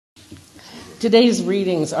Today's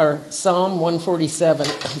readings are Psalm 147,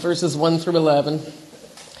 verses 1 through 11,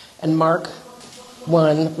 and Mark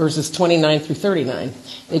 1, verses 29 through 39.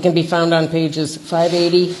 They can be found on pages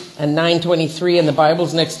 580 and 923 in the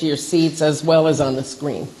Bibles next to your seats, as well as on the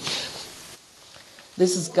screen.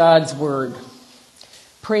 This is God's word.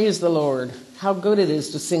 Praise the Lord. How good it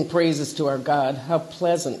is to sing praises to our God. How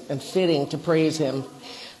pleasant and fitting to praise him.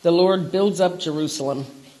 The Lord builds up Jerusalem.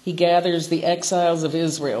 He gathers the exiles of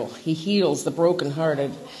Israel. He heals the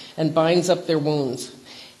brokenhearted and binds up their wounds.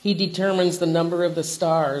 He determines the number of the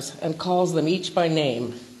stars and calls them each by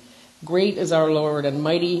name. Great is our Lord and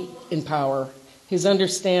mighty in power. His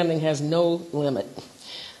understanding has no limit.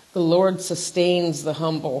 The Lord sustains the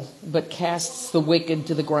humble, but casts the wicked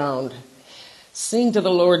to the ground. Sing to the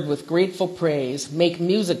Lord with grateful praise. Make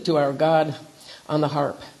music to our God on the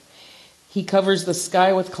harp. He covers the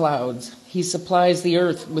sky with clouds. He supplies the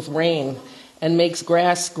earth with rain and makes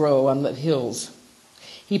grass grow on the hills.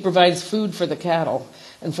 He provides food for the cattle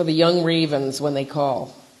and for the young ravens when they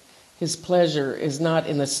call. His pleasure is not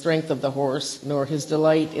in the strength of the horse, nor his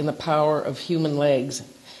delight in the power of human legs.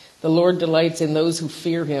 The Lord delights in those who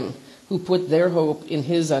fear him, who put their hope in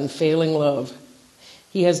his unfailing love.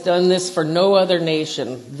 He has done this for no other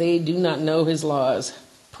nation. They do not know his laws.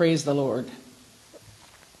 Praise the Lord.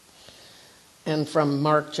 And from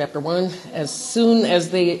Mark chapter 1, as soon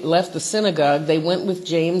as they left the synagogue, they went with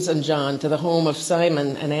James and John to the home of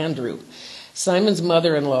Simon and Andrew. Simon's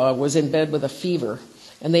mother-in-law was in bed with a fever,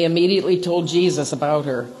 and they immediately told Jesus about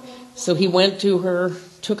her. So he went to her,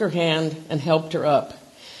 took her hand, and helped her up.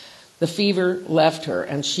 The fever left her,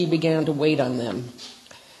 and she began to wait on them.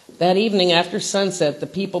 That evening after sunset, the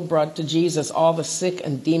people brought to Jesus all the sick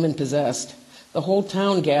and demon-possessed. The whole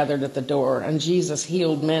town gathered at the door, and Jesus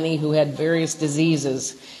healed many who had various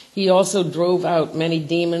diseases. He also drove out many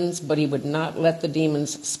demons, but he would not let the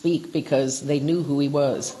demons speak because they knew who he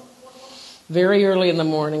was. Very early in the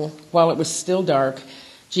morning, while it was still dark,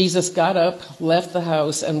 Jesus got up, left the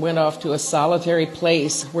house, and went off to a solitary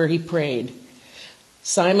place where he prayed.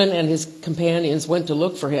 Simon and his companions went to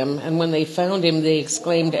look for him, and when they found him, they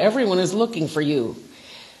exclaimed, "Everyone is looking for you."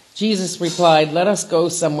 Jesus replied, "Let us go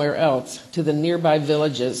somewhere else, to the nearby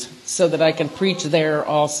villages, so that I can preach there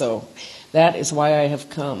also. That is why I have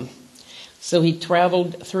come." So he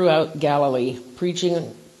traveled throughout Galilee,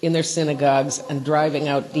 preaching in their synagogues and driving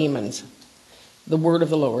out demons. The word of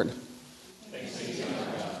the Lord.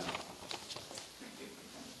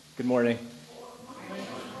 Good morning.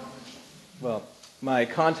 Well, my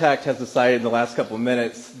contact has decided in the last couple of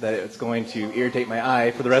minutes that it's going to irritate my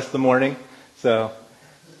eye for the rest of the morning. So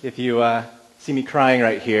if you see me crying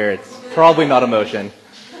right here, it's probably not emotion.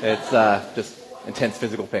 It's just intense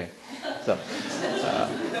physical pain. So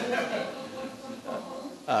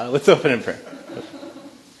let's open in prayer.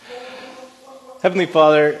 Heavenly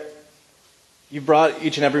Father, you brought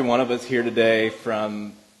each and every one of us here today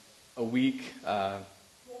from a week,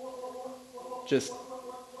 just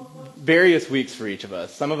various weeks for each of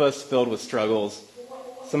us. Some of us filled with struggles,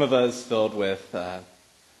 some of us filled with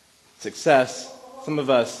success, some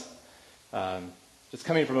of us just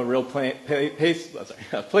coming from a real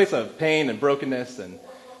a place of pain and brokenness, and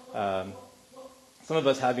some of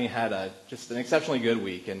us having had just an exceptionally good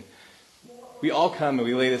week. And we all come and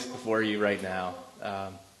we lay this before you right now.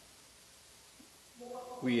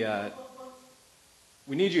 We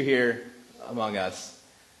need you here among us.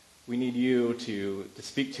 We need you to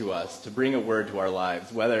speak to us, to bring a word to our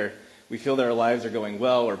lives, whether we feel that our lives are going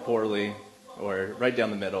well or poorly or right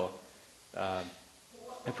down the middle.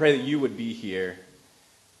 I pray that you would be here,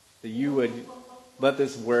 that you would let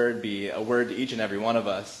this word be a word to each and every one of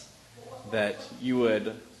us, that you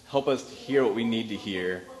would help us to hear what we need to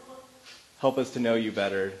hear, help us to know you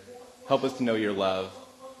better, help us to know your love,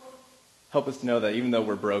 help us to know that even though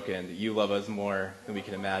we're broken, that you love us more than we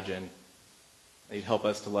can imagine, that you'd help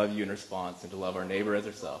us to love you in response and to love our neighbor as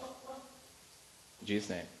ourselves. In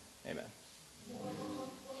Jesus' name, amen.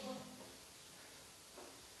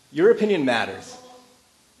 Your opinion matters.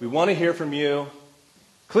 We want to hear from you.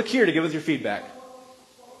 Click here to give us your feedback.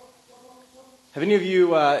 Have any of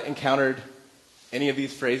you encountered any of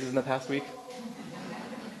these phrases in the past week?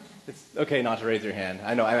 It's okay not to raise your hand.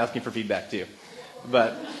 I know I'm asking for feedback too.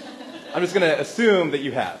 But I'm just going to assume that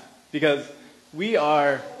you have, because we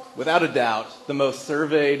are, without a doubt, the most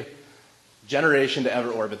surveyed generation to ever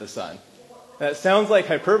orbit the sun. That sounds like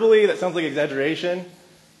hyperbole, that sounds like exaggeration,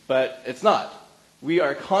 but it's not. We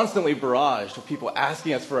are constantly barraged with people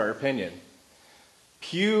asking us for our opinion.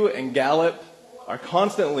 Pew and Gallup are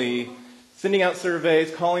constantly sending out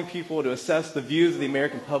surveys, calling people to assess the views of the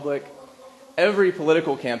American public. Every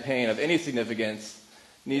political campaign of any significance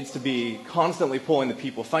needs to be constantly polling the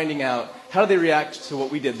people, finding out how do they react to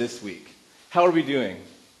what we did this week? How are we doing?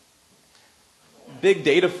 Big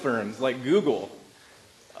data firms like Google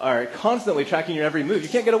are constantly tracking your every move. You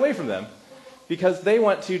can't get away from them because they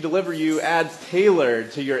want to deliver you ads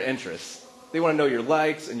tailored to your interests. They want to know your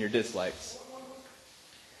likes and your dislikes.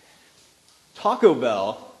 Taco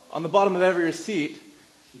Bell, on the bottom of every receipt,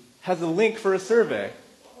 has a link for a survey.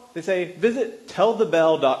 They say, visit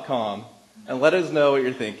tellthebell.com and let us know what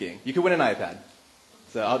you're thinking. You could win an iPad.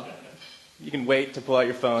 So you can wait to pull out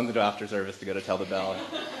your phones and do after service to go to Tell the Bell.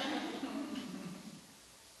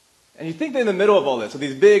 And you think that in the middle of all this, with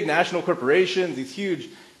these big national corporations, these huge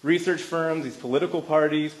research firms, these political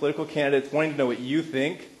parties, political candidates wanting to know what you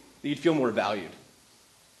think, that you'd feel more valued.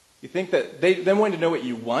 You think that them wanting to know what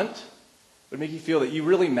you want would make you feel that you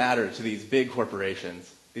really matter to these big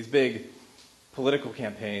corporations, these big political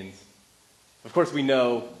campaigns. Of course, we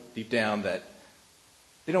know deep down that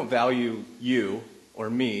they don't value you or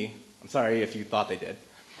me. I'm sorry if you thought they did.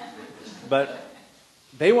 But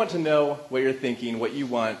they want to know what you're thinking, what you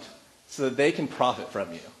want, so that they can profit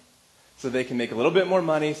from you. So they can make a little bit more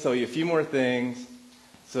money, sell you a few more things,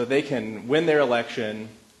 so they can win their election.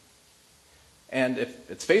 And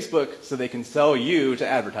if it's Facebook, so they can sell you to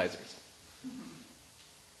advertisers.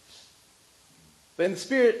 But in the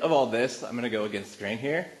spirit of all this, I'm going to go against the grain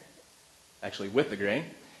here, actually with the grain,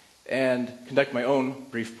 and conduct my own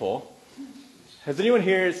brief poll. Has anyone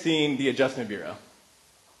here seen the Adjustment Bureau?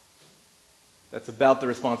 That's about the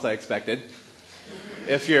response I expected.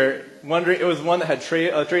 If you're wondering, it was one that had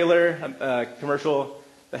a trailer, commercial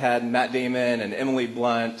that had Matt Damon and Emily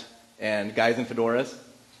Blunt and guys in fedoras.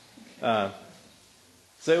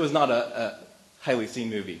 So it was not a highly seen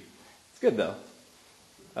movie. It's good, though.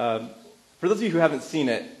 For those of you who haven't seen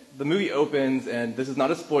it, the movie opens, and this is not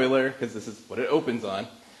a spoiler, because this is what it opens on.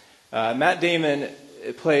 Matt Damon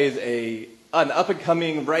plays an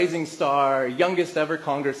up-and-coming rising star, youngest ever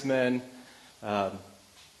congressman,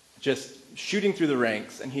 just shooting through the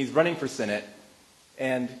ranks, and he's running for Senate,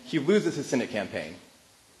 and he loses his Senate campaign.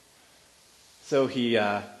 So he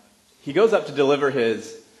goes up to deliver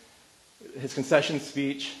his concession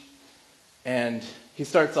speech, and he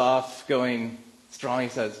starts off going strong. He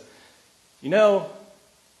says, you know,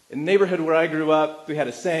 in the neighborhood where I grew up, we had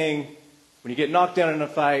a saying, when you get knocked down in a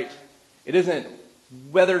fight, it isn't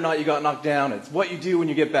whether or not you got knocked down, it's what you do when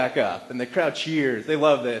you get back up. And the crowd cheers. They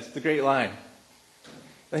love this. It's a great line.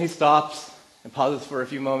 Then he stops and pauses for a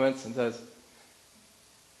few moments and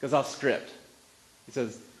goes off script. He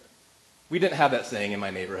says, we didn't have that saying in my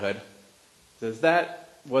neighborhood. He says, that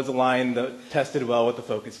was a line that tested well with the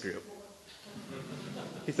focus group.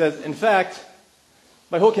 He says, in fact,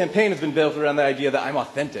 my whole campaign has been built around the idea that I'm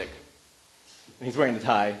authentic. And he's wearing the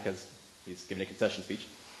tie because he's giving a concession speech.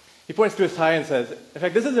 He points to his tie and says, in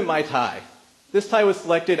fact, this isn't my tie. This tie was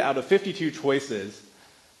selected out of 52 choices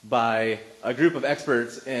by a group of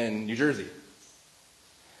experts in New Jersey.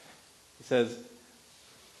 He says,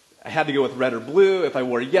 I had to go with red or blue. If I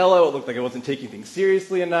wore yellow, it looked like I wasn't taking things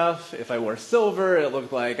seriously enough. If I wore silver, it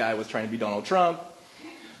looked like I was trying to be Donald Trump.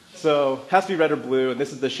 So it has to be red or blue, and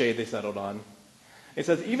this is the shade they settled on. He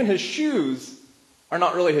says, even his shoes are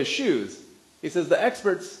not really his shoes. He says the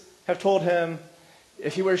experts have told him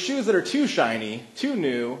if he wears shoes that are too shiny, too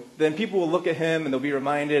new, then people will look at him and they'll be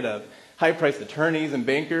reminded of high-priced attorneys and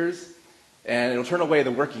bankers, and it'll turn away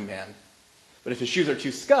the working man. But if his shoes are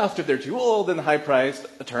too scuffed, if they're too old, then the high-priced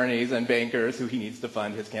attorneys and bankers who he needs to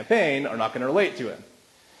fund his campaign are not going to relate to him.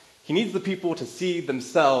 He needs the people to see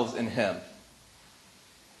themselves in him.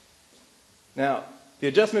 Now, the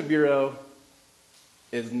Adjustment Bureau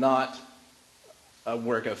is not a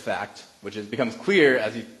work of fact, which becomes clear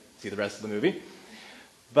as you see the rest of the movie.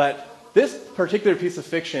 But this particular piece of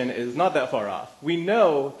fiction is not that far off. We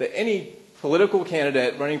know that any political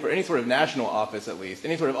candidate running for any sort of national office, at least,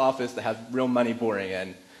 any sort of office that has real money pouring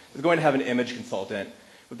in, is going to have an image consultant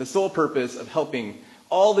with the sole purpose of helping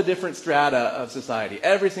all the different strata of society,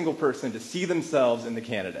 every single person, to see themselves in the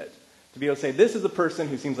candidate. To be able to say, this is a person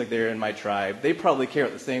who seems like they're in my tribe. They probably care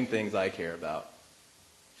about the same things I care about.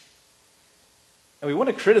 And we want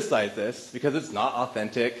to criticize this because it's not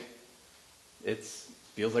authentic. It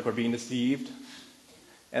feels like we're being deceived.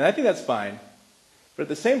 And I think that's fine. But at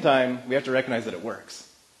the same time, we have to recognize that it works.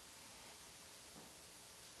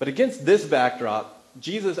 But against this backdrop,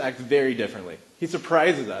 Jesus acts very differently. He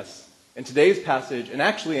surprises us in today's passage, and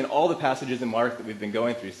actually in all the passages in Mark that we've been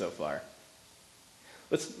going through so far.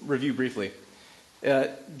 Let's review briefly.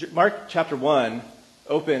 Mark chapter 1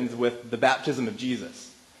 opens with the baptism of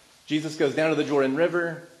Jesus. Jesus goes down to the Jordan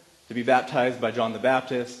River to be baptized by John the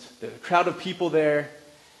Baptist. There's a crowd of people there.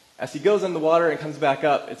 As he goes in the water and comes back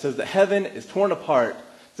up, it says that heaven is torn apart.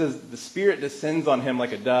 It says the Spirit descends on him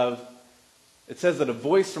like a dove. It says that a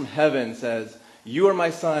voice from heaven says, "You are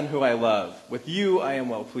my Son who I love. With you I am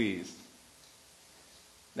well pleased."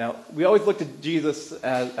 Now, we always look to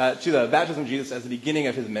to the baptism of Jesus as the beginning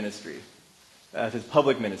of his ministry, of his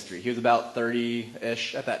public ministry. He was about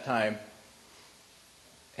 30-ish at that time.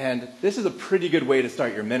 And this is a pretty good way to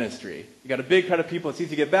start your ministry. You got a big crowd of people. It's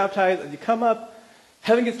easy to get baptized. As you come up,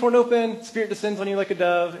 heaven gets torn open, Spirit descends on you like a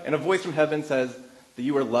dove, and a voice from heaven says that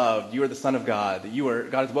you are loved, you are the Son of God, that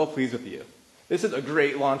God is well pleased with you. This is a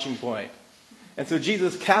great launching point. And so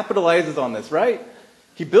Jesus capitalizes on this, right?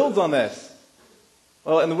 He builds on this.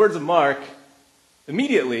 Well, in the words of Mark,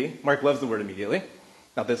 immediately, Mark loves the word immediately.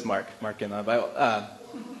 Not this Mark in the Bible.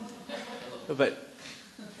 But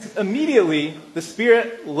immediately, the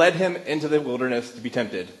Spirit led him into the wilderness to be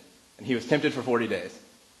tempted. And he was tempted for 40 days.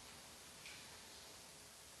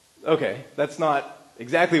 Okay, that's not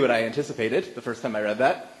exactly what I anticipated the first time I read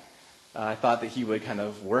that. I thought that he would kind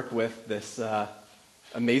of work with this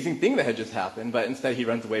amazing thing that had just happened, but instead he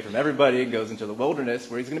runs away from everybody and goes into the wilderness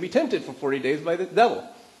where he's going to be tempted for 40 days by the devil.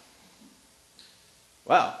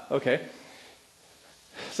 Wow, okay.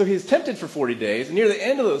 So he's tempted for 40 days, and near the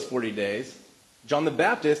end of those 40 days, John the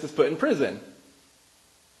Baptist is put in prison.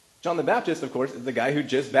 John the Baptist, of course, is the guy who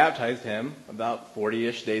just baptized him about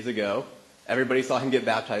 40-ish days ago. Everybody saw him get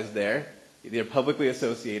baptized there. They're publicly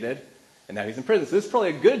associated, and now he's in prison. So this is probably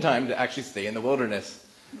a good time to actually stay in the wilderness.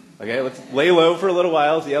 Okay, let's lay low for a little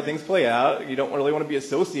while, see how things play out. You don't really want to be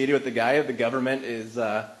associated with the guy that the government is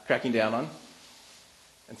cracking down on.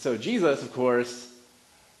 And so Jesus, of course,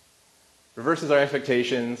 reverses our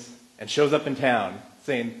expectations and shows up in town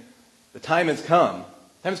saying, the time has come.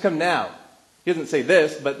 The time has come now. He doesn't say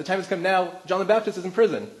this, but the time has come now. John the Baptist is in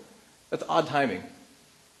prison. That's odd timing.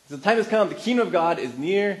 So the time has come. The kingdom of God is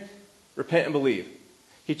near. Repent and believe.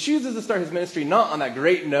 He chooses to start his ministry not on that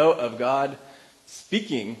great note of God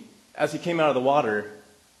speaking as he came out of the water,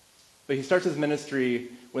 but he starts his ministry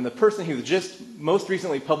when the person he was just most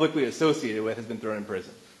recently publicly associated with has been thrown in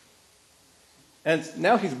prison. And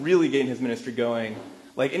now he's really getting his ministry going.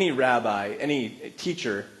 Like any rabbi, any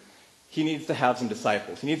teacher, he needs to have some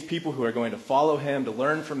disciples. He needs people who are going to follow him, to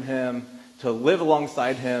learn from him, to live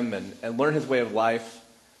alongside him and learn his way of life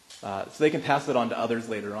so they can pass it on to others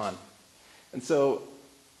later on. And so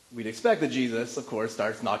we'd expect that Jesus, of course,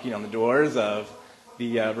 starts knocking on the doors of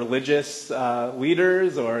the religious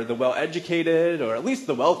leaders or the well-educated or at least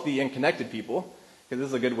the wealthy and connected people, because this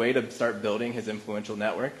is a good way to start building his influential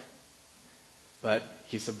network. But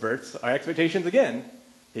he subverts our expectations again.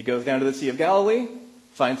 He goes down to the Sea of Galilee,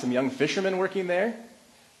 finds some young fishermen working there,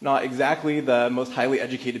 not exactly the most highly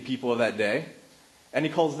educated people of that day, and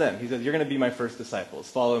he calls them. He says, "You're going to be my first disciples.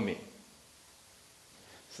 Follow me."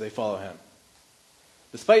 So they follow him.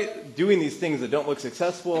 Despite doing these things that don't look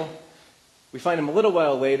successful, we find him a little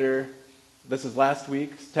while later. This is last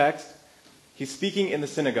week's text. He's speaking in the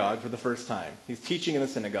synagogue for the first time. He's teaching in the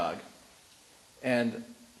synagogue. And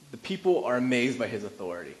the people are amazed by his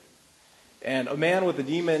authority. And a man with a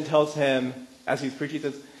demon tells him, as he's preaching,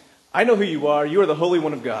 he says, "I know who you are. You are the Holy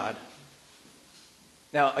One of God."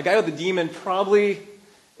 Now, a guy with a demon probably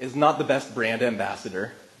is not the best brand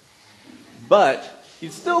ambassador, but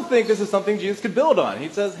you'd still think this is something Jesus could build on. He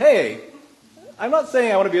says, "Hey, I'm not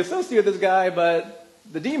saying I want to be associated with this guy, but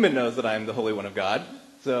the demon knows that I'm the Holy One of God,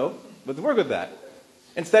 so let's work with that."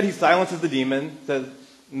 Instead, he silences the demon, says,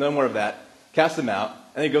 "No more of that," casts him out,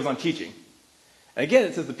 and then he goes on teaching. And again,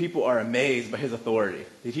 it says the people are amazed by his authority.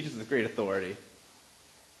 He teaches with great authority.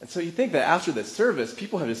 And so you think that after this service,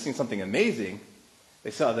 people have just seen something amazing.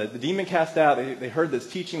 They saw the demon cast out, they heard this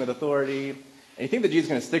teaching with authority, and you think that Jesus is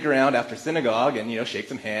going to stick around after synagogue and, shake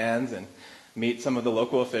some hands and meet some of the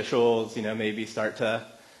local officials, maybe start to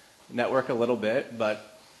network a little bit.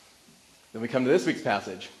 But then we come to this week's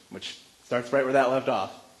passage, which starts right where that left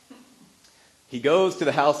off. He goes to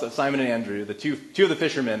the house of Simon and Andrew, the two of the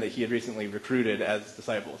fishermen that he had recently recruited as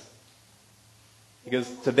disciples. He goes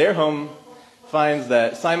to their home, finds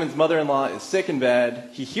that Simon's mother-in-law is sick in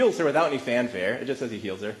bed. He heals her without any fanfare. It just says he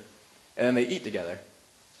heals her. And then they eat together.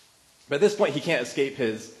 But at this point, he can't escape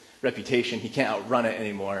his reputation. He can't outrun it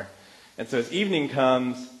anymore. And so as evening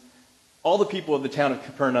comes, all the people of the town of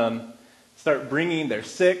Capernaum start bringing their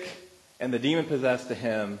sick and the demon-possessed to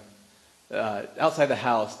him outside the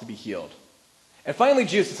house to be healed. And finally,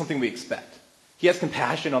 Jesus does something we expect. He has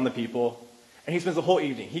compassion on the people, and he spends the whole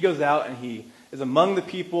evening. He goes out and he is among the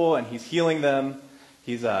people, and he's healing them.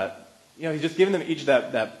 He's just giving them each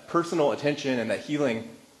that personal attention and that healing.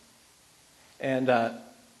 And of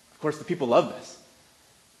course, the people love this.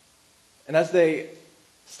 And as they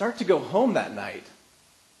start to go home that night,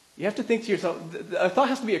 you have to think to yourself, a thought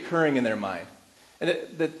has to be occurring in their mind, and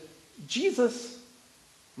that Jesus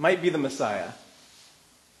might be the Messiah.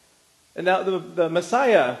 And now the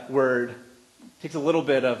Messiah word takes a little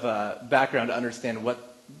bit of background to understand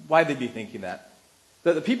why they'd be thinking that.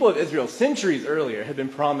 That the people of Israel centuries earlier had been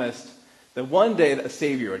promised that one day a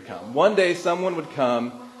Savior would come. One day someone would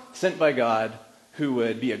come, sent by God, who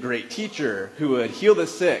would be a great teacher, who would heal the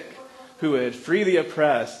sick, who would free the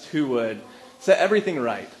oppressed, who would set everything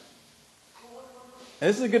right. And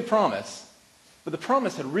this is a good promise, but the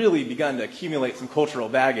promise had really begun to accumulate some cultural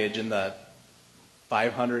baggage in the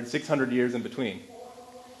 500, 600 years in between.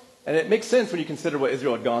 And it makes sense when you consider what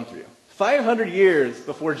Israel had gone through. 500 years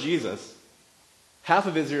before Jesus, half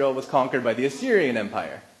of Israel was conquered by the Assyrian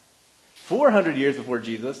Empire. 400 years before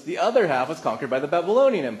Jesus, the other half was conquered by the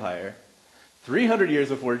Babylonian Empire. 300 years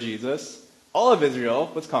before Jesus, all of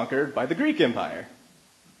Israel was conquered by the Greek Empire.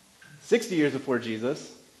 60 years before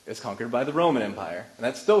Jesus, it was conquered by the Roman Empire. And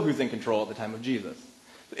that's still who's in control at the time of Jesus.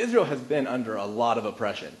 So Israel has been under a lot of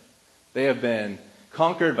oppression. They have been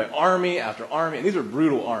conquered by army after army, and these are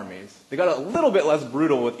brutal armies. They got a little bit less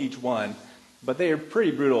brutal with each one, but they are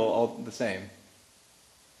pretty brutal all the same.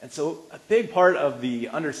 And so a big part of the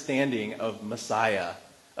understanding of Messiah,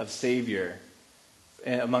 of Savior,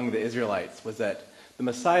 among the Israelites was that the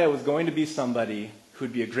Messiah was going to be somebody who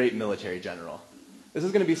would be a great military general. This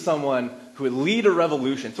is going to be someone who would lead a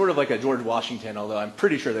revolution, sort of like a George Washington, although I'm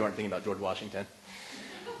pretty sure they weren't thinking about George Washington.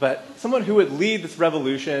 But someone who would lead this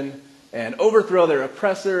revolution and overthrow their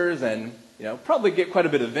oppressors and, probably get quite a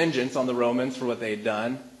bit of vengeance on the Romans for what they had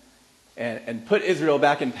done, and put Israel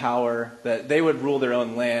back in power, that they would rule their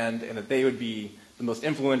own land, and that they would be the most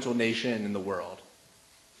influential nation in the world.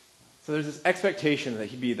 So there's this expectation that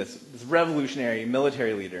he'd be this revolutionary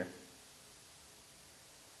military leader.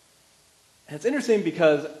 And it's interesting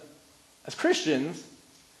because as Christians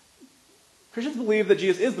believe that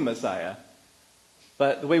Jesus is the Messiah.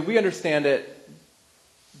 But the way we understand it,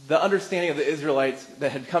 the understanding of the Israelites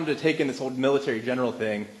that had come to take in this whole military general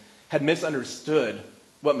thing had misunderstood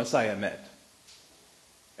what Messiah meant.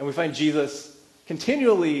 And we find Jesus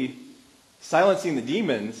continually silencing the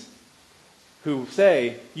demons who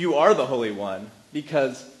say, "You are the Holy One,"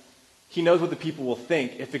 because he knows what the people will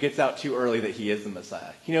think if it gets out too early that he is the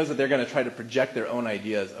Messiah. He knows that they're going to try to project their own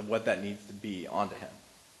ideas of what that needs to be onto him.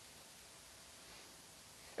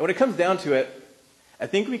 And when it comes down to it, I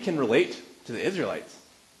think we can relate to the Israelites.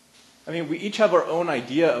 I mean, we each have our own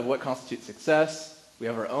idea of what constitutes success. We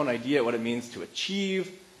have our own idea of what it means to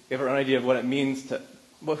achieve. We have our own idea of what it means to,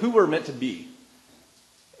 who we're meant to be.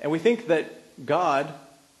 And we think that God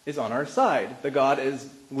is on our side, that God is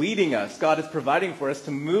leading us, God is providing for us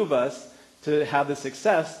to move us to have the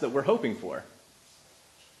success that we're hoping for.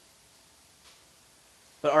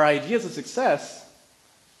 But our ideas of success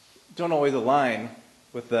don't always align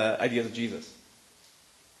with the ideas of Jesus.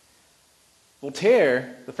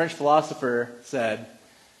 Voltaire, the French philosopher, said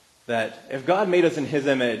that if God made us in his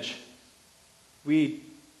image, we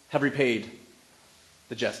have repaid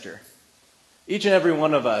the gesture. Each and every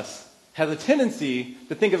one of us has a tendency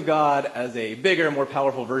to think of God as a bigger, more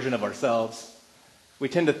powerful version of ourselves. We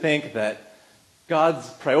tend to think that God's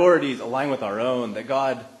priorities align with our own, that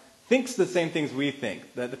God thinks the same things we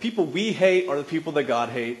think, that the people we hate are the people that God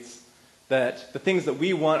hates, that the things that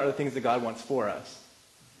we want are the things that God wants for us.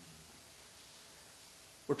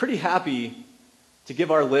 We're pretty happy to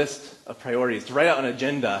give our list of priorities, to write out an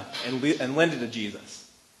agenda and lend it to Jesus.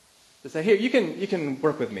 To say, here, you can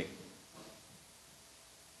work with me.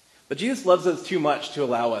 But Jesus loves us too much to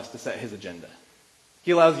allow us to set his agenda.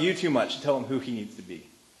 He allows you too much to tell him who he needs to be.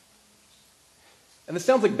 And this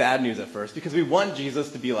sounds like bad news at first, because we want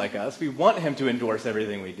Jesus to be like us. We want him to endorse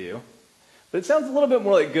everything we do. But it sounds a little bit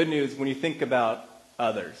more like good news when you think about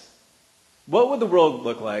others. What would the world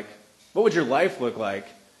look like? What would your life look like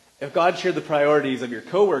if God shared the priorities of your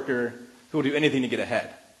coworker who will do anything to get ahead?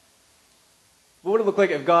 What would it look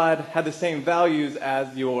like if God had the same values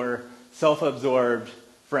as your self-absorbed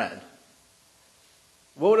friend?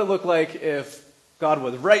 What would it look like if God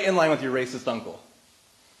was right in line with your racist uncle?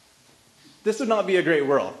 This would not be a great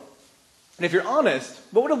world. And if you're honest,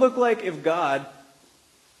 what would it look like if God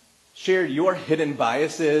shared your hidden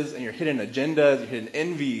biases and your hidden agendas, your hidden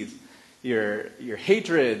envies, your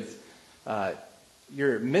hatreds,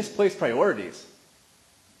 your misplaced priorities?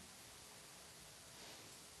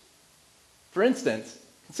 For instance,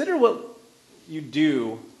 consider what you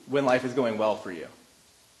do when life is going well for you.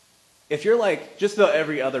 If you're like just about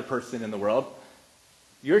every other person in the world,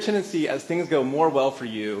 your tendency as things go more well for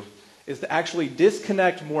you is to actually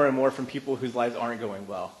disconnect more and more from people whose lives aren't going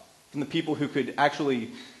well. from the people who could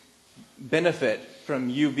actually benefit from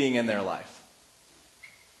you being in their life.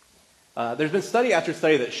 There's been study after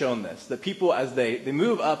study that's shown this, that people, as they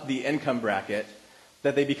move up the income bracket,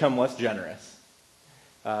 that they become less generous.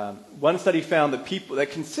 One study found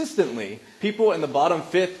that consistently, people in the bottom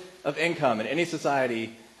fifth of income in any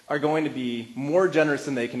society are going to be more generous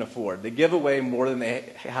than they can afford. They give away more than they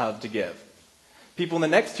have to give. People in the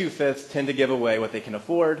next two-fifths tend to give away what they can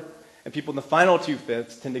afford, and people in the final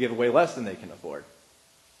two-fifths tend to give away less than they can afford.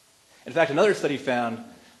 In fact, another study found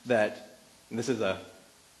that, and this is a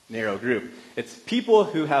narrow group, it's people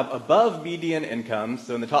who have above median incomes,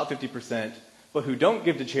 so in the top 50%, but who don't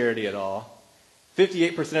give to charity at all.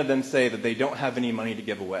 58% of them say that they don't have any money to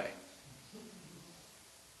give away.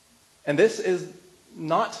 And this is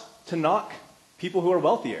not to knock people who are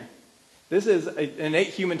wealthier. This is an innate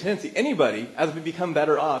human tendency. Anybody, as we become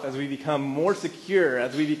better off, as we become more secure,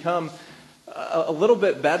 as we become a little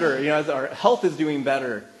bit better, as our health is doing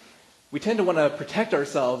better, we tend to want to protect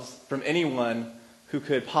ourselves from anyone who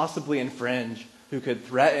could possibly infringe, who could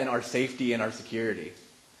threaten our safety and our security.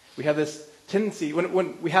 We have this tendency,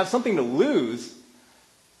 when we have something to lose,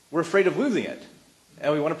 we're afraid of losing it.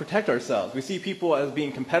 And we want to protect ourselves. We see people as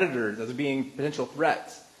being competitors, as being potential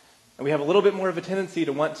threats. And we have a little bit more of a tendency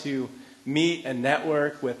to want to meet and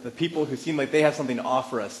network with the people who seem like they have something to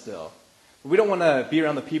offer us still. But we don't want to be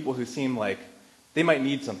around the people who seem like they might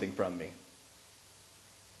need something from me.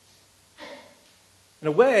 In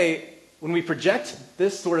a way, when we project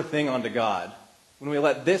this sort of thing onto God, when we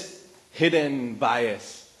let this hidden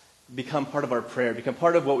bias become part of our prayer, become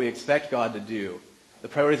part of what we expect God to do, the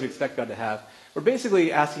priorities we expect God to have, we're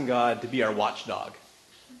basically asking God to be our watchdog.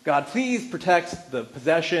 God, please protect the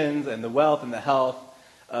possessions and the wealth and the health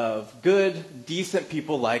of good, decent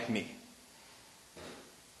people like me.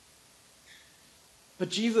 But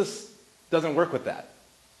Jesus doesn't work with that.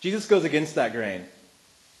 Jesus goes against that grain.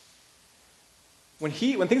 When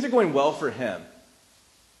things are going well for him,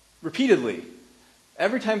 repeatedly,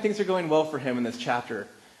 every time things are going well for him in this chapter,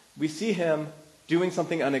 we see him doing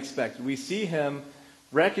something unexpected. We see him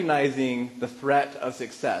recognizing the threat of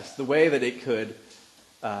success, the way that it could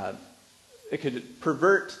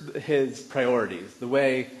pervert his priorities, the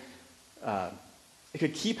way it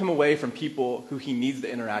could keep him away from people who he needs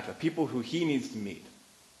to interact with, people who he needs to meet.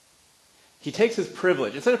 He takes his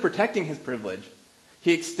privilege. Instead of protecting his privilege,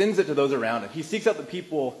 he extends it to those around him. He seeks out the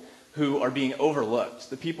people who are being overlooked,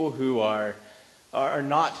 the people who are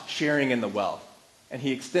not sharing in the wealth, and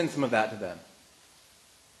he extends some of that to them.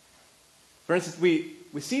 For instance, we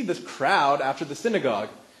see this crowd after the synagogue.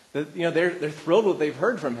 That, they're thrilled with what they've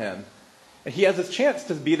heard from him. And he has this chance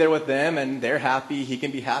to be there with them, and they're happy. He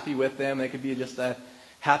can be happy with them. They could be just a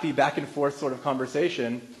happy back and forth sort of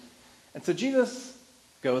conversation. And so Jesus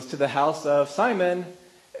goes to the house of Simon,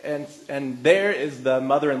 and there is the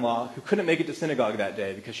mother-in-law who couldn't make it to synagogue that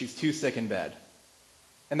day because she's too sick in bed.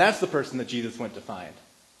 And that's the person that Jesus went to find.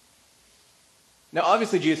 Now,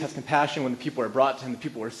 obviously, Jesus has compassion when the people are brought to him, the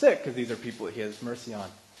people who are sick, because these are people that he has mercy on.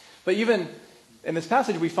 But even in this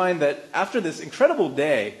passage, we find that after this incredible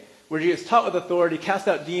day, where Jesus taught with authority, cast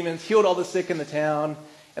out demons, healed all the sick in the town,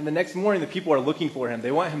 and the next morning the people are looking for him.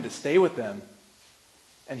 They want him to stay with them.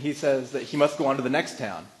 And he says that he must go on to the next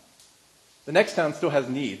town. The next town still has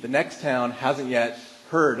need. The next town hasn't yet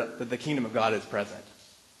heard that the kingdom of God is present.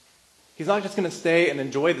 He's not just going to stay and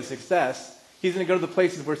enjoy the success. He's going to go to the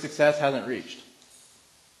places where success hasn't reached.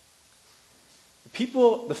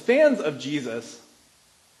 The fans of Jesus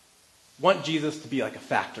want Jesus to be like a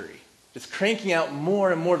factory, just cranking out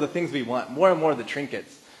more and more of the things we want, more and more of the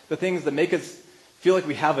trinkets, the things that make us feel like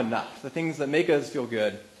we have enough, the things that make us feel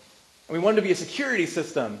good. And we want it to be a security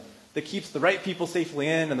system that keeps the right people safely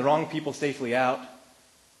in and the wrong people safely out.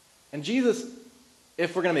 And Jesus,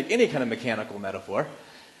 if we're going to make any kind of mechanical metaphor,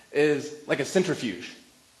 is like a centrifuge.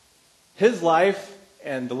 His life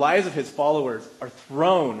and the lives of his followers are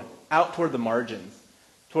thrown out toward the margins,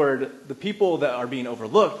 toward the people that are being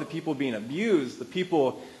overlooked, the people being abused, the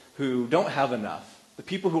people who don't have enough, the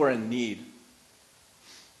people who are in need.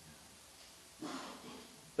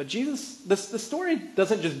 But Jesus, the story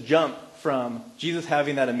doesn't just jump from Jesus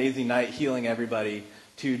having that amazing night healing everybody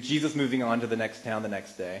to Jesus moving on to the next town the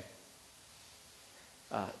next day.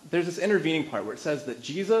 There's this intervening part where it says that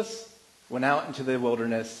Jesus went out into the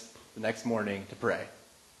wilderness the next morning to pray.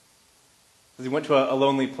 He went to a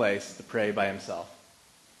lonely place to pray by himself.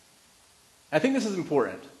 I think this is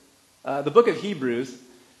important. The book of Hebrews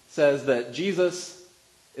says that Jesus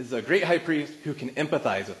is a great high priest who can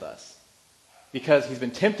empathize with us because he's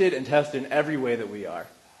been tempted and tested in every way that we are.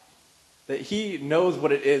 That he knows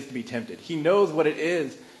what it is to be tempted. He knows what it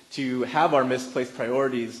is to have our misplaced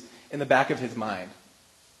priorities in the back of his mind.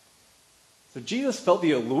 So Jesus felt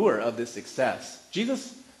the allure of this success.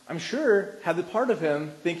 Jesus, I'm sure, had the part of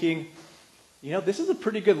him thinking, this is a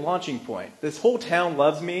pretty good launching point. This whole town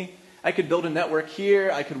loves me. I could build a network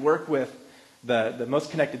here. I could work with the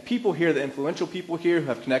most connected people here, the influential people here who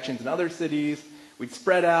have connections in other cities. We'd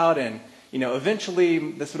spread out, and eventually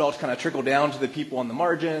this would all kind of trickle down to the people on the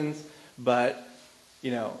margins. But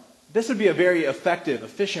this would be a very effective,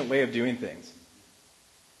 efficient way of doing things.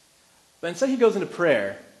 But instead he goes into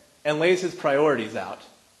prayer and lays his priorities out.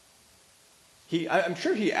 I'm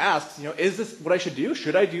sure he asks, is this what I should do?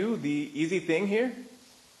 Should I do the easy thing here?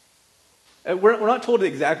 We're not told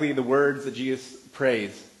exactly the words that Jesus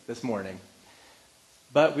prays this morning.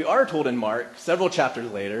 But we are told in Mark, several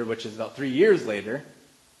chapters later, which is about 3 years later,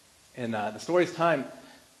 in the story's time,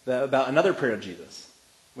 about another prayer of Jesus,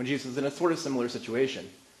 when Jesus was in a sort of similar situation.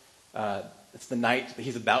 It's the night that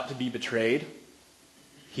he's about to be betrayed.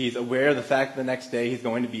 He's aware of the fact that the next day he's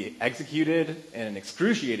going to be executed in an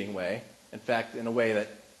excruciating way. In fact, in a way that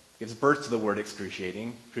gives birth to the word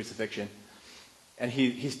excruciating, crucifixion. And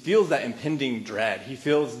he feels that impending dread. He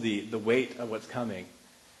feels the weight of what's coming.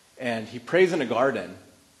 And he prays in a garden.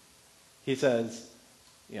 He says,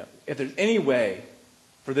 if there's any way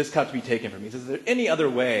for this cup to be taken from me, he says, is there any other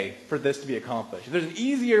way for this to be accomplished? If there's an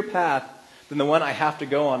easier path than the one I have to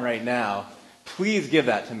go on right now, please give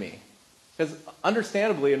that to me. Because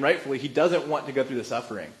understandably and rightfully, he doesn't want to go through the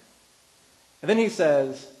suffering. And then he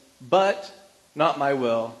says, but not my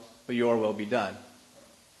will, but your will be done.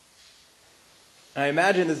 And I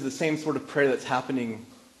imagine this is the same sort of prayer that's happening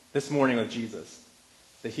this morning with Jesus.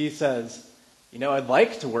 That he says, I'd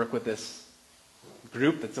like to work with this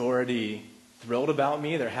group that's already thrilled about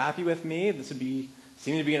me. They're happy with me. This would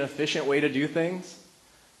seem to be an efficient way to do things.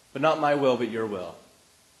 But not my will, but your will.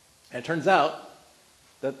 And it turns out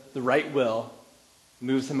that the right will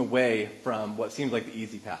moves him away from what seems like the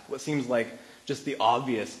easy path, what seems like just the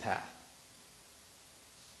obvious path.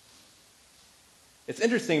 It's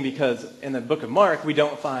interesting because in the book of Mark, we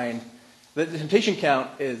don't find that the temptation count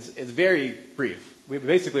is very brief. We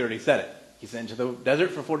basically already said it. He's into the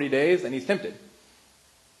desert for 40 days and he's tempted.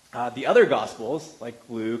 The other Gospels, like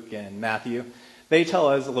Luke and Matthew, they tell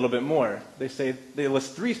us a little bit more. They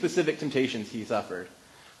list 3 specific temptations he suffered.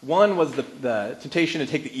 One was the temptation to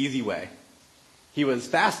take the easy way. He was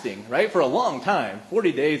fasting, right, for a long time.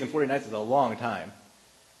 40 days and 40 nights is a long time.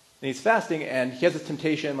 And he's fasting, and he has this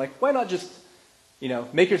temptation, like, why not just,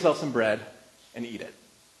 make yourself some bread and eat it?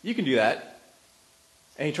 You can do that.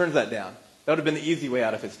 And he turns that down. That would have been the easy way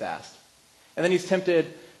out of his fast. And then he's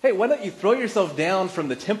tempted, hey, why don't you throw yourself down from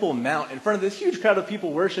the Temple Mount in front of this huge crowd of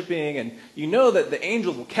people worshiping, and you know that the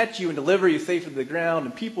angels will catch you and deliver you safely to the ground,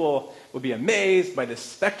 and people will be amazed by this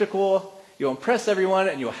spectacle. You'll impress everyone,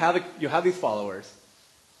 and you'll have these followers.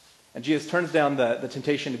 And Jesus turns down the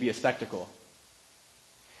temptation to be a spectacle.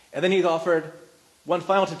 And then he's offered one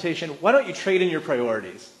final temptation. Why don't you trade in your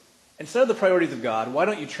priorities? Instead of the priorities of God, why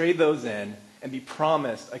don't you trade those in and be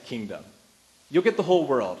promised a kingdom? You'll get the whole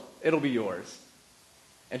world. It'll be yours.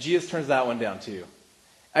 And Jesus turns that one down too.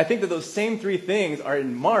 I think that those same 3 things are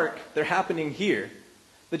in Mark. They're happening here.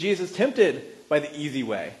 That Jesus is tempted by the easy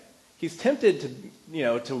way. He's tempted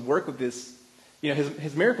to work with this.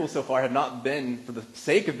 His miracles so far have not been for the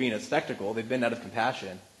sake of being a spectacle. They've been out of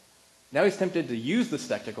compassion. Now he's tempted to use the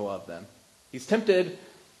spectacle of them. He's tempted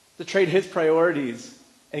to trade his priorities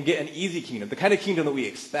and get an easy kingdom, the kind of kingdom that we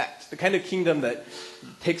expect, the kind of kingdom that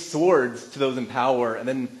takes swords to those in power and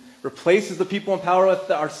then replaces the people in power with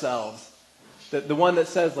ourselves. The one that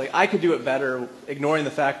says, I could do it better, ignoring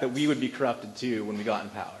the fact that we would be corrupted too when we got in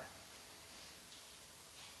power.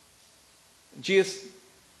 Jesus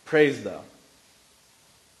prays, though.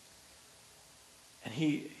 And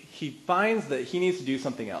he finds that he needs to do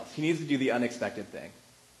something else. He needs to do the unexpected thing.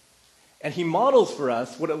 And he models for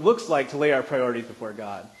us what it looks like to lay our priorities before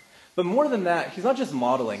God. But more than that, he's not just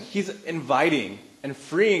modeling. He's inviting and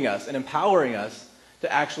freeing us and empowering us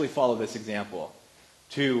to actually follow this example,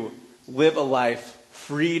 to live a life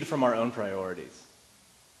freed from our own priorities.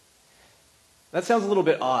 That sounds a little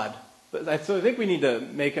bit odd, so I think we need to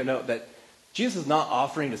make a note that Jesus is not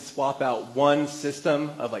offering to swap out one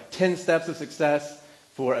system of 10 steps of success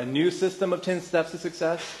for a new system of 10 steps of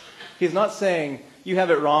success. He's not saying you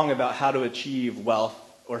have it wrong about how to achieve wealth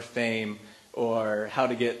or fame or how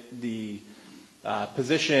to get the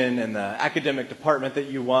position in the academic department that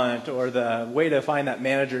you want or the way to find that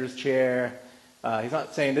manager's chair. He's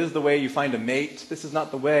not saying this is the way you find a mate. This is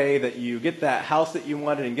not the way that you get that house that you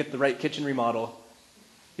wanted and get the right kitchen remodel.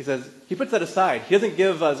 He says, he puts that aside. He doesn't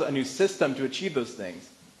give us a new system to achieve those things.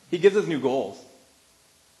 He gives us new goals.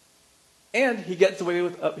 And he gets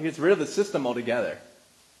rid of the system altogether.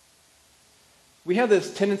 We have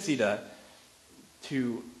this tendency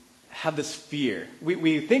to have this fear.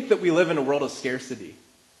 We think that we live in a world of scarcity.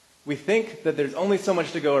 We think that there's only so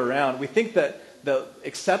much to go around. We think that the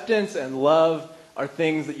acceptance and love are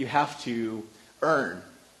things that you have to earn.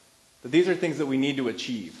 That these are things that we need to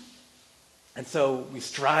achieve. And so we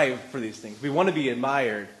strive for these things. We want to be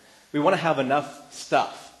admired. We want to have enough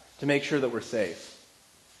stuff to make sure that we're safe.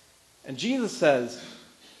 And Jesus says,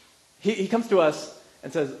 he comes to us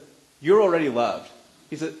and says, you're already loved.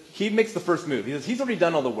 He makes the first move. He says, he's already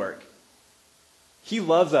done all the work. He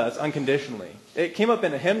loves us unconditionally. It came up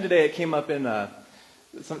in a hymn today. It came up in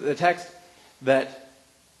the text that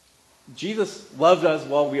Jesus loved us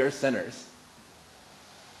while we are sinners.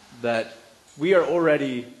 That we are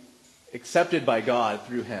already accepted by God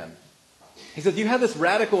through him. He says, you have this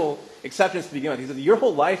radical acceptance to begin with. He says, your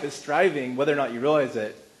whole life is striving, whether or not you realize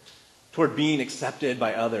it, toward being accepted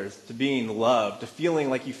by others, to being loved, to feeling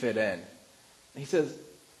like you fit in. And he says,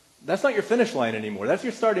 that's not your finish line anymore. That's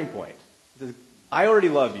your starting point. He says, I already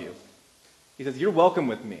love you. He says, you're welcome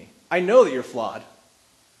with me. I know that you're flawed,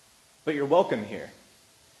 but you're welcome here.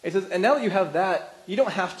 He says, and now that you have that, you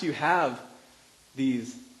don't have to have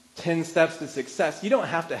these 10 steps to success. You don't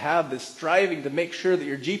have to have this striving to make sure that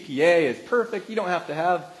your GPA is perfect. You don't have to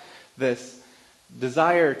have this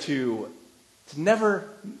desire to never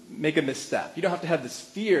make a misstep. You don't have to have this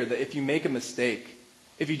fear that if you make a mistake,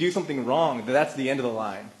 if you do something wrong, that that's the end of the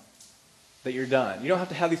line, that you're done. You don't have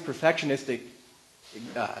to have these perfectionistic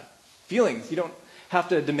feelings. You don't have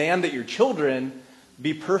to demand that your children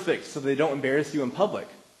be perfect so they don't embarrass you in public.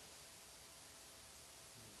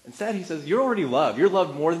 Instead, he says, you're already loved. You're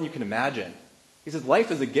loved more than you can imagine. He says, life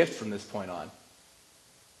is a gift from this point on.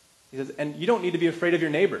 He says, and you don't need to be afraid of your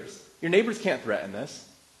neighbors. Your neighbors can't threaten this.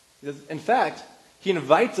 He says, in fact, he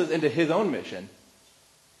invites us into his own mission.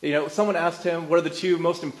 Someone asked him, what are the two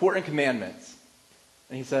most important commandments?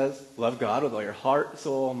 And he says, love God with all your heart,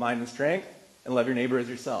 soul, mind, and strength, and love your neighbor as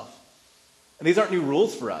yourself. And these aren't new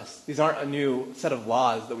rules for us. These aren't a new set of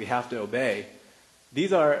laws that we have to obey.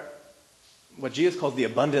 These are what Jesus calls the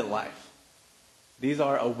abundant life. These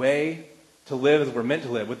are a way to live as we're meant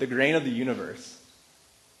to live, with the grain of the universe.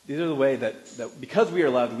 These are the way that because we are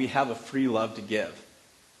loved, we have a free love to give.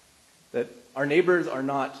 That our neighbors are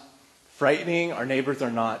not frightening. Our neighbors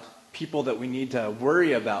are not people that we need to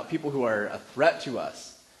worry about, people who are a threat to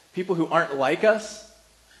us, people who aren't like us,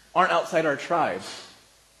 aren't outside our tribe.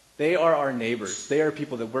 They are our neighbors. They are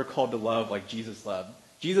people that we're called to love like Jesus loved.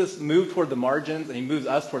 Jesus moved toward the margins, and he moves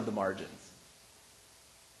us toward the margins.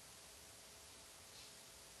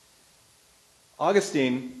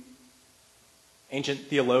 Augustine, ancient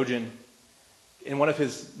theologian, in one of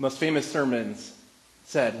his most famous sermons,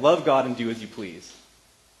 said, love God and do as you please.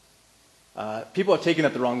 People have taken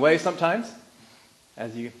that the wrong way sometimes,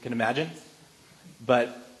 as you can imagine.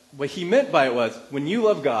 But what he meant by it was, when you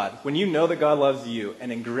love God, when you know that God loves you,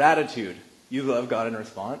 and in gratitude, you love God in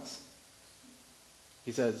response,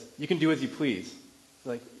 he says, you can do as you please.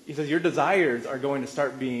 He says, your desires are going to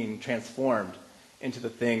start being transformed into the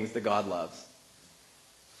things that God loves.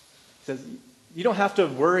 He says, you don't have to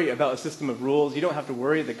worry about a system of rules. You don't have to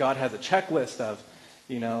worry that God has a checklist of,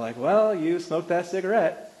 you smoked that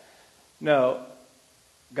cigarette. No,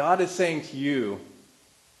 God is saying to you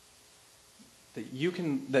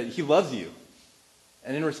that he loves you.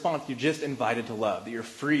 And in response, you're just invited to love, that you're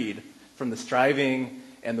freed from the striving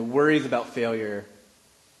and the worries about failure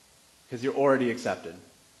because you're already accepted.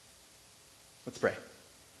 Let's pray.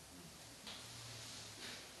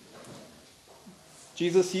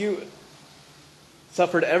 Jesus, you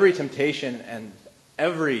suffered every temptation and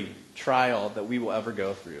every trial that we will ever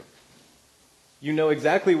go through. You know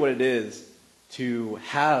exactly what it is to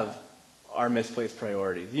have our misplaced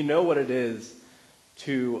priorities. You know what it is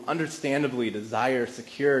to understandably desire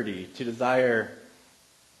security, to desire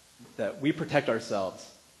that we protect ourselves.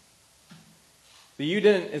 But you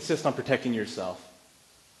didn't insist on protecting yourself.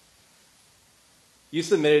 You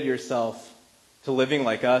submitted yourself to living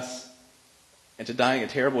like us and to dying a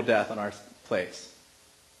terrible death on our place.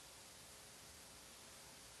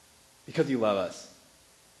 Because you love us.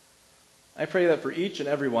 I pray that for each and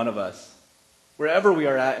every one of us, wherever we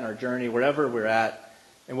are at in our journey, wherever we're at,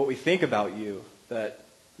 and what we think about you, that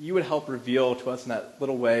you would help reveal to us in that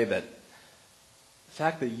little way that the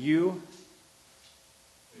fact that you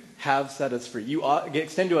have set us free, you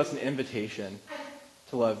extend to us an invitation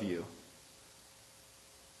to love you.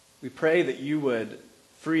 We pray that you would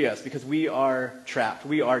free us because we are trapped.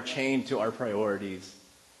 We are chained to our priorities.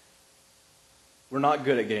 We're not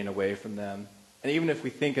good at getting away from them. And even if we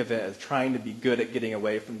think of it as trying to be good at getting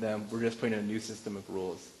away from them, we're just putting in a new system of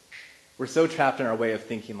rules. We're so trapped in our way of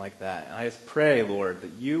thinking like that. And I just pray, Lord,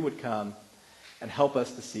 that you would come and help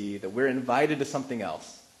us to see that we're invited to something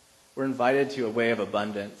else. We're invited to a way of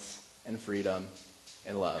abundance and freedom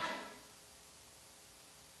and love.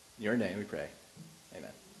 In your name we pray.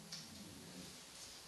 Amen.